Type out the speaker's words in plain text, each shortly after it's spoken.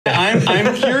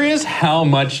I'm curious how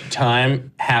much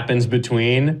time happens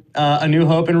between A New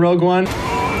Hope and Rogue One.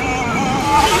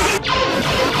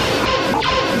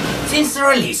 Since the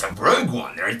release of Rogue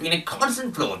One, there has been a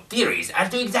constant flow of theories as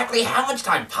to exactly how much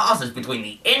time passes between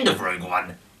the end of Rogue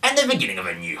One and the beginning of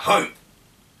A New Hope.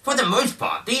 For the most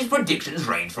part, these predictions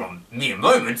range from mere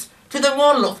moments to the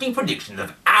more lofty predictions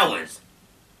of hours.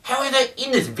 However,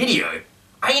 in this video,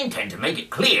 I intend to make it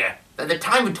clear that the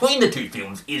time between the two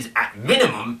films is at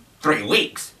minimum 3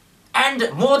 weeks, and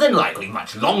more than likely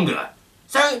much longer.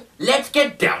 So, let's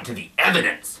get down to the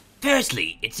evidence.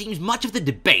 Firstly, it seems much of the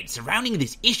debate surrounding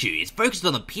this issue is focused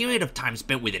on the period of time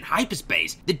spent within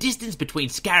hyperspace, the distance between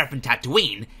Scarif and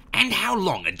Tatooine, and how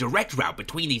long a direct route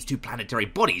between these two planetary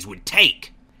bodies would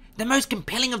take. The most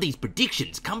compelling of these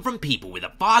predictions come from people with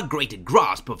a far greater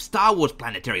grasp of Star Wars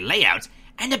planetary layouts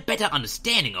and a better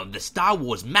understanding of the Star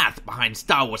Wars math behind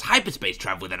Star Wars hyperspace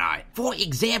travel than I. For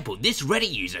example, this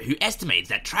Reddit user who estimates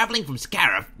that travelling from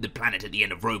Scarif, the planet at the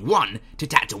end of Rogue One, to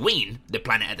Tatooine, the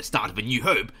planet at the start of A New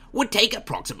Hope, would take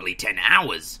approximately 10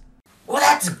 hours. Well,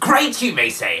 that's great, you may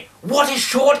say. What a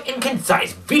short and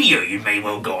concise video, you may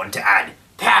well go on to add.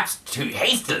 Perhaps too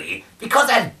hastily,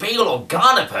 because as Bail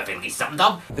Organa perfectly summed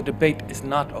up, the debate is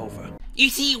not over. You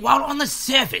see, while on the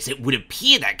surface it would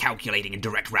appear that calculating a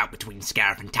direct route between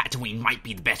Scarif and Tatooine might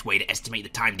be the best way to estimate the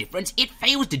time difference, it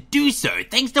fails to do so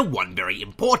thanks to one very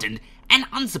important and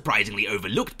unsurprisingly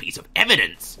overlooked piece of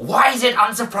evidence. Why is it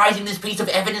unsurprising this piece of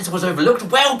evidence was overlooked?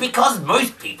 Well, because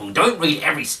most people don't read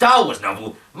every Star Wars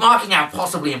novel, marking out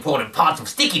possibly important parts of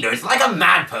sticky notes like a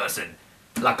mad person.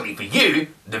 Luckily for you,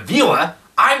 the viewer,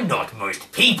 I'm not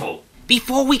most people.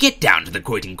 Before we get down to the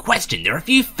quote in question, there are a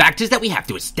few factors that we have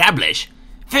to establish.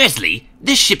 Firstly,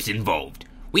 the ships involved.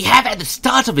 We have at the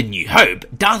start of A New Hope,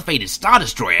 Darth Vader's Star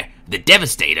Destroyer, the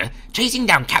Devastator, chasing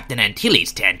down Captain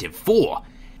Antilles Tantive 4.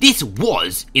 This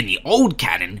was, in the old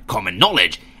canon, common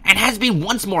knowledge, and has been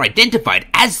once more identified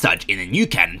as such in the new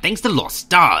canon thanks to Lost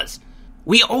Stars.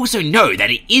 We also know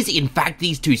that it is in fact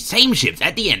these two same ships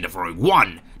at the end of Rogue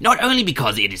One, not only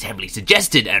because it is heavily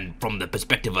suggested and from the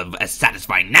perspective of a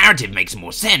satisfying narrative makes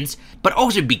more sense, but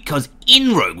also because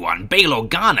in Rogue One, Bail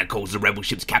Organa calls the rebel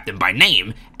ship's captain by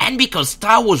name, and because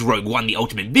Star Wars Rogue One The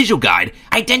Ultimate Visual Guide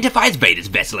identifies Vader's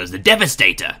vessel as the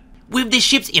Devastator. With the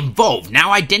ships involved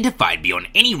now identified beyond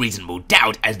any reasonable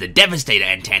doubt as the Devastator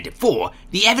and Tantive 4,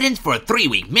 the evidence for a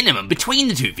 3-week minimum between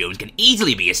the two films can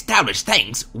easily be established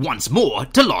thanks, once more,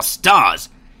 to Lost Stars.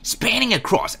 Spanning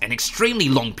across an extremely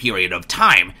long period of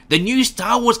time, the new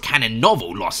Star Wars canon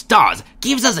novel Lost Stars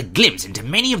gives us a glimpse into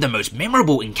many of the most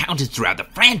memorable encounters throughout the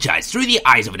franchise through the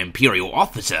eyes of an Imperial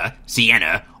officer,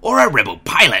 Sienna, or a Rebel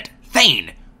pilot,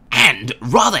 Thane. And,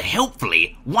 rather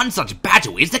helpfully, one such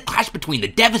battle is the clash between the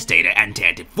Devastator and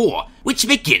Tantive 4, which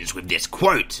begins with this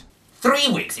quote.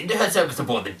 3 weeks into her service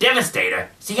aboard the Devastator,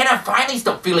 Sienna finally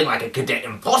stopped feeling like a cadet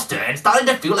imposter and started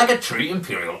to feel like a true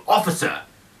Imperial officer.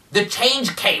 The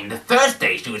change came the first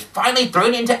day she was finally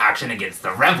thrown into action against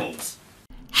the rebels.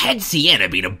 Had Sienna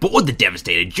been aboard the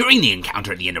Devastator during the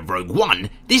encounter at the end of Rogue One,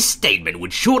 this statement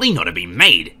would surely not have been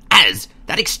made, as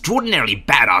that extraordinarily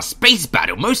badass space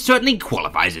battle most certainly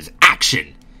qualifies as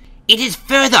action. It is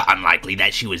further unlikely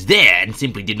that she was there and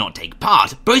simply did not take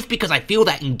part, both because I feel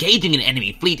that engaging an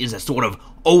enemy fleet is a sort of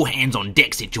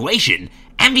all-hands-on-deck situation,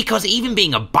 and because even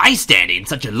being a bystander in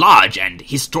such a large and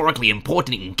historically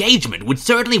important engagement would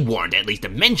certainly warrant at least a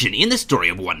mention in the story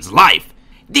of one's life.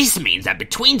 This means that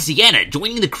between Sienna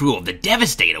joining the crew of the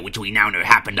Devastator, which we now know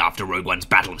happened after Rogue One's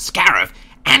Battle of Scarif,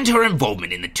 and her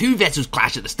involvement in the two vessels'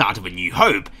 clash at the start of A New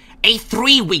Hope, a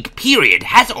 3-week period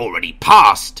has already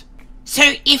passed.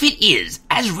 So if it is,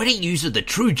 as Reddit user The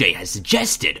True J has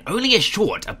suggested, only a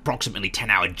short, approximately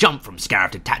 10-hour jump from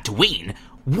Scarif to Tatooine,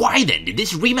 why then did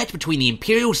this rematch between the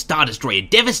Imperial Star Destroyer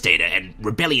Devastator and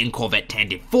Rebellion Corvette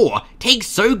Tantive 4 take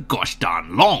so gosh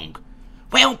darn long?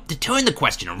 Well, to turn the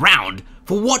question around,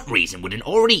 for what reason would an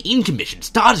already in-commissioned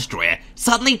Star Destroyer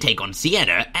suddenly take on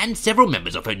Sienna and several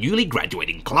members of her newly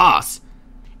graduating class?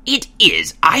 It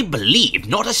is, I believe,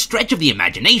 not a stretch of the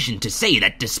imagination to say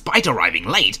that despite arriving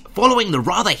late, following the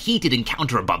rather heated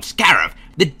encounter above Scarif,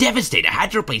 the Devastator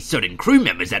had to replace certain crew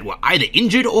members that were either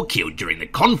injured or killed during the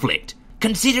conflict.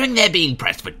 Considering they're being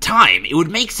pressed for time, it would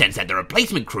make sense that the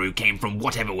replacement crew came from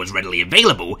whatever was readily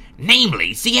available,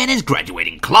 namely Sienna's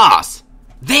graduating class.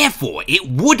 Therefore, it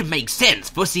would make sense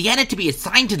for Sienna to be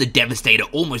assigned to the Devastator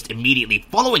almost immediately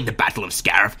following the Battle of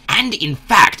Scarif, and in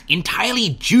fact, entirely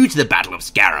due to the Battle of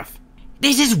Scarif.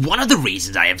 This is one of the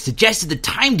reasons I have suggested the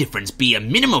time difference be a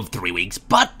minimum of 3 weeks,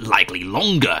 but likely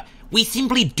longer, We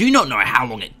simply do not know how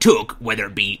long it took, whether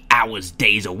it be hours,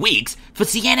 days, or weeks, for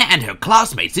Sienna and her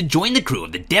classmates to join the crew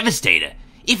of the Devastator.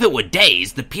 If it were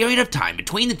days, the period of time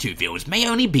between the two films may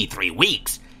only be 3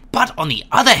 weeks. But on the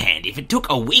other hand, if it took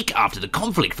a week after the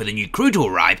conflict for the new crew to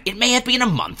arrive, it may have been a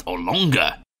month or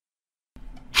longer.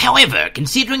 However,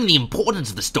 considering the importance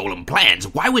of the stolen plans,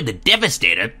 why would the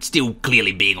Devastator, still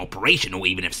clearly being operational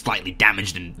even if slightly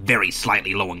damaged and very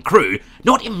slightly low on crew,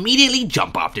 not immediately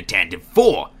jump after Tantive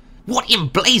 4? What in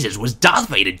blazes was Darth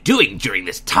Vader doing during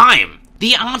this time?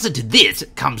 The answer to this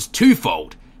comes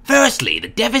twofold. Firstly, the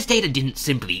Devastator didn't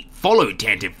simply follow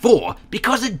Tantive 4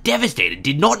 because the Devastator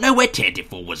did not know where Tantive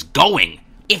 4 was going.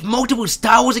 If multiple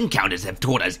Star Wars encounters have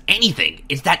taught us anything,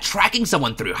 it's that tracking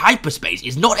someone through hyperspace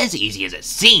is not as easy as it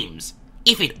seems.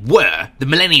 If it were, the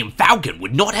Millennium Falcon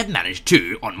would not have managed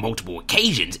to, on multiple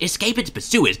occasions, escape its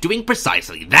pursuers doing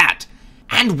precisely that.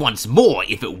 And once more,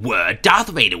 if it were, Darth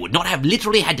Vader would not have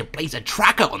literally had to place a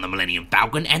tracker on the Millennium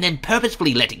Falcon and then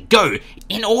purposefully let it go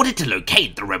in order to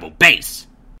locate the Rebel base.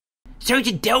 So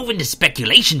to delve into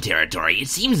speculation territory, it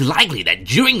seems likely that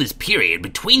during this period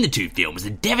between the two films, the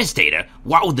Devastator,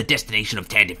 while the destination of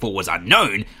Tantive 4 was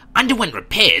unknown, underwent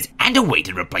repairs and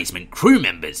awaited replacement crew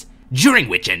members. During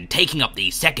which, and taking up the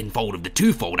second fold of the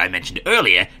twofold I mentioned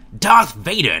earlier, Darth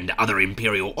Vader and other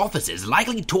Imperial officers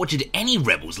likely tortured any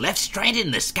rebels left stranded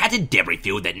in the scattered debris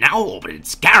field that now orbited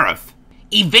Scarif.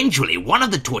 Eventually, one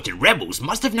of the tortured rebels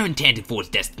must have known Tantive 4's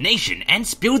destination and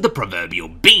spilled the proverbial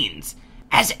beans,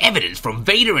 as evidence from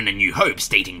Vader in A New Hope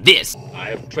stating this: I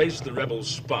have traced the rebel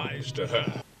spies to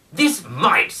her. This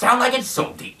might sound like it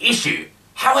solved the issue.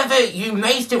 However, you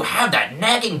may still have that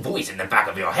nagging voice in the back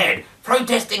of your head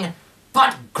protesting,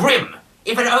 "But Grim,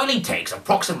 if it only takes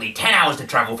approximately 10 hours to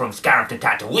travel from Scarif to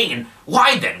Tatooine,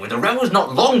 why then were the rebels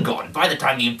not long gone by the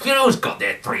time the Imperials got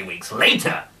there 3 weeks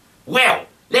later?" Well,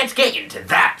 let's get into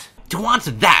that. To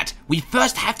answer that, we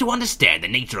first have to understand the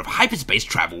nature of hyperspace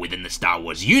travel within the Star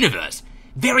Wars universe.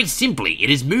 Very simply, it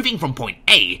is moving from point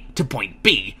A to point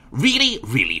B really,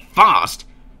 really fast.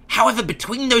 However,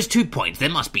 between those 2 points there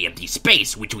must be empty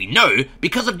space, which we know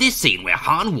because of this scene where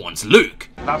Han warns Luke.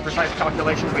 Without precise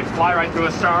calculations, we'd fly right through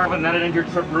a star and then it end your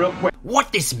trip real quick.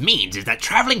 What this means is that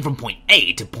traveling from point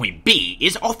A to point B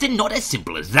is often not as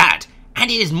simple as that, and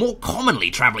it is more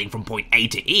commonly traveling from point A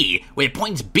to E, where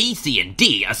points B, C, and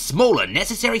D are smaller,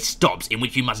 necessary stops in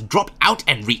which you must drop out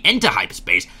and re-enter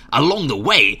hyperspace along the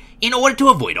way in order to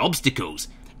avoid obstacles.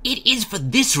 It is for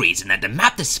this reason that the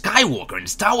map to Skywalker in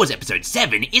Star Wars Episode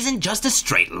 7 isn't just a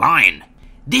straight line.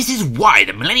 This is why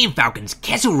the Millennium Falcon's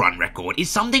Kessel Run record is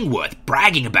something worth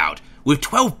bragging about, with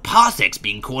 12 parsecs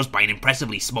being caused by an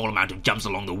impressively small amount of jumps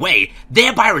along the way,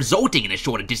 thereby resulting in a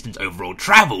shorter distance overall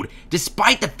travelled,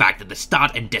 despite the fact that the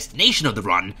start and destination of the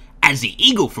run, as the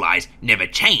Eagle flies, never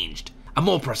changed. A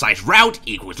more precise route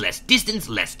equals less distance,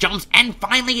 less jumps, and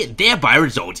finally it thereby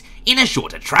results in a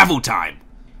shorter travel time.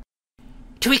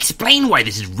 To explain why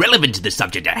this is relevant to the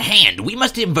subject at hand, we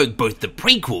must invoke both the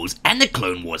prequels and the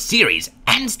Clone Wars series,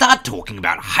 and start talking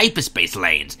about hyperspace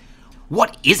lanes.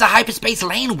 What is a hyperspace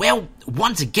lane? Well,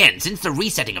 once again, since the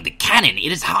resetting of the canon,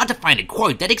 it is hard to find a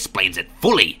quote that explains it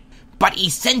fully. But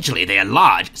essentially they are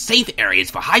large, safe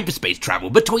areas for hyperspace travel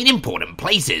between important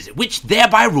places, which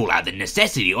thereby rule out the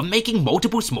necessity of making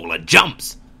multiple smaller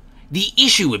jumps. The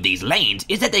issue with these lanes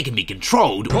is that they can be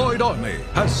controlled. Droid Army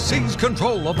has seized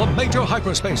control of the major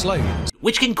hyperspace lanes,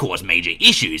 which can cause major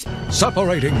issues,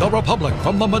 separating the Republic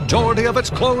from the majority of its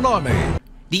clone army.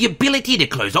 The ability to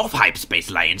close off hyperspace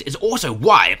lanes is also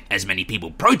why, as many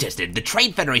people protested, the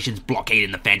Trade Federation's blockade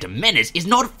in the Phantom Menace is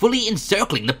not fully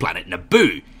encircling the planet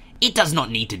Naboo. It does not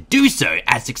need to do so,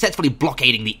 as successfully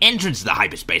blockading the entrance to the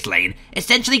hyperspace lane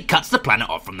essentially cuts the planet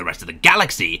off from the rest of the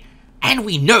galaxy. And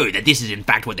we know that this is in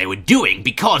fact what they were doing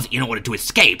because, in order to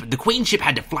escape, the Queen ship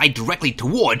had to fly directly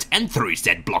towards and through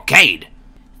said blockade.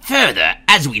 Further,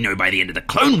 as we know by the end of the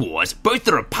Clone Wars, both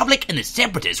the Republic and the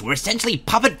Separatists were essentially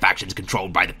puppet factions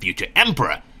controlled by the future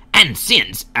Emperor, and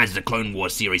since, as the Clone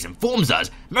Wars series informs us,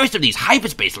 most of these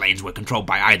hyperspace lanes were controlled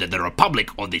by either the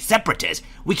Republic or the Separatists,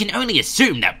 we can only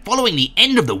assume that following the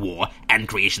end of the war and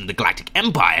creation of the Galactic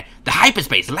Empire, the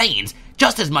hyperspace lanes,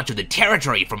 just as much of the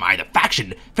territory from either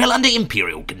faction, fell under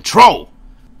Imperial control.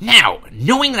 Now,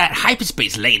 knowing that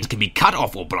hyperspace lanes can be cut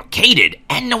off or blockaded,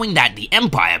 and knowing that the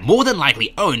Empire more than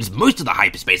likely owns most of the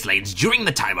hyperspace lanes during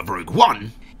the time of Rogue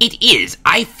One, it is,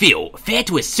 I feel, fair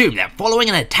to assume that following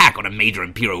an attack on a major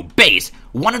Imperial base,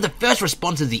 one of the first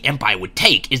responses the Empire would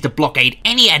take is to blockade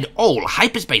any and all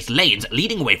hyperspace lanes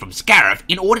leading away from Scarif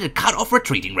in order to cut off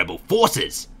retreating rebel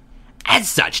forces. As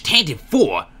such, Tantive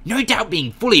 4, no doubt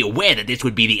being fully aware that this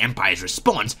would be the Empire's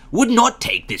response, would not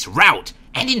take this route,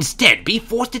 and instead be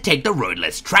forced to take the road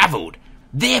less travelled.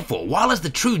 Therefore, while as the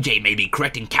true J may be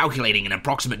correct in calculating an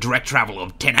approximate direct travel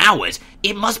of 10 hours,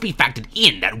 it must be factored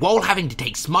in that while having to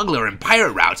take smuggler and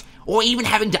pirate routes, or even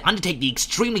having to undertake the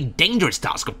extremely dangerous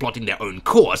task of plotting their own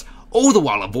course, all the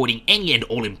while avoiding any and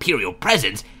all Imperial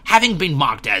presence, having been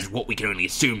marked as what we can only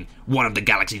assume one of the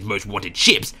galaxy's most wanted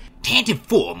ships, Tantive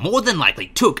 4 more than likely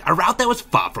took a route that was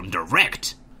far from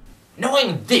direct.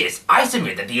 Knowing this, I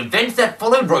submit that the events that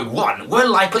followed Rogue One were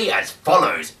likely as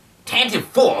follows. Tantive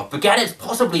 4 began its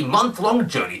possibly month-long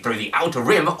journey through the Outer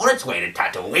Rim on its way to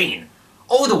Tatooine,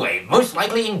 all the way most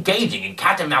likely engaging in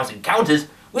cat-and-mouse encounters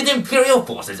with Imperial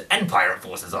forces and pirate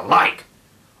forces alike.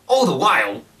 All the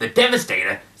while, the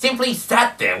Devastator simply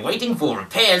sat there waiting for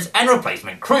repairs and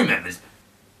replacement crew members,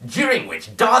 during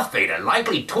which Darth Vader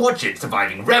likely tortured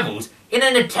surviving rebels in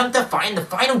an attempt to find the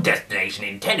final destination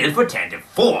intended for Tantive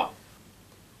 4.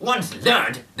 Once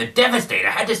learned, the Devastator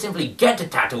had to simply get to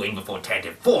Tatooine before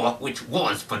Tantive 4, which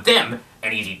was, for them,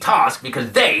 an easy task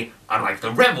because they, unlike the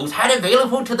rebels, had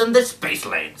available to them the space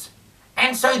lanes.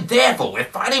 And so therefore we're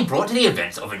finally brought to the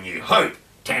events of A New Hope.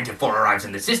 Tantive 4 arrives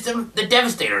in the system, the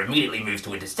Devastator immediately moves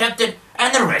to intercept it,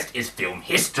 and the rest is film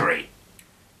history.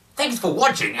 Thanks for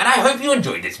watching, and I hope you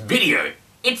enjoyed this video.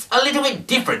 It's a little bit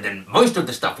different than most of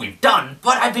the stuff we've done,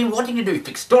 but I've been wanting to do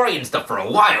Ficstorian stuff for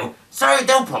a while, so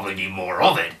there'll probably be more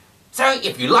of it. So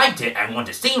if you liked it and want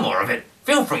to see more of it,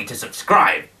 feel free to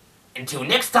subscribe. Until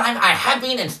next time, I have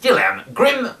been and still am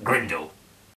Grim Grindle.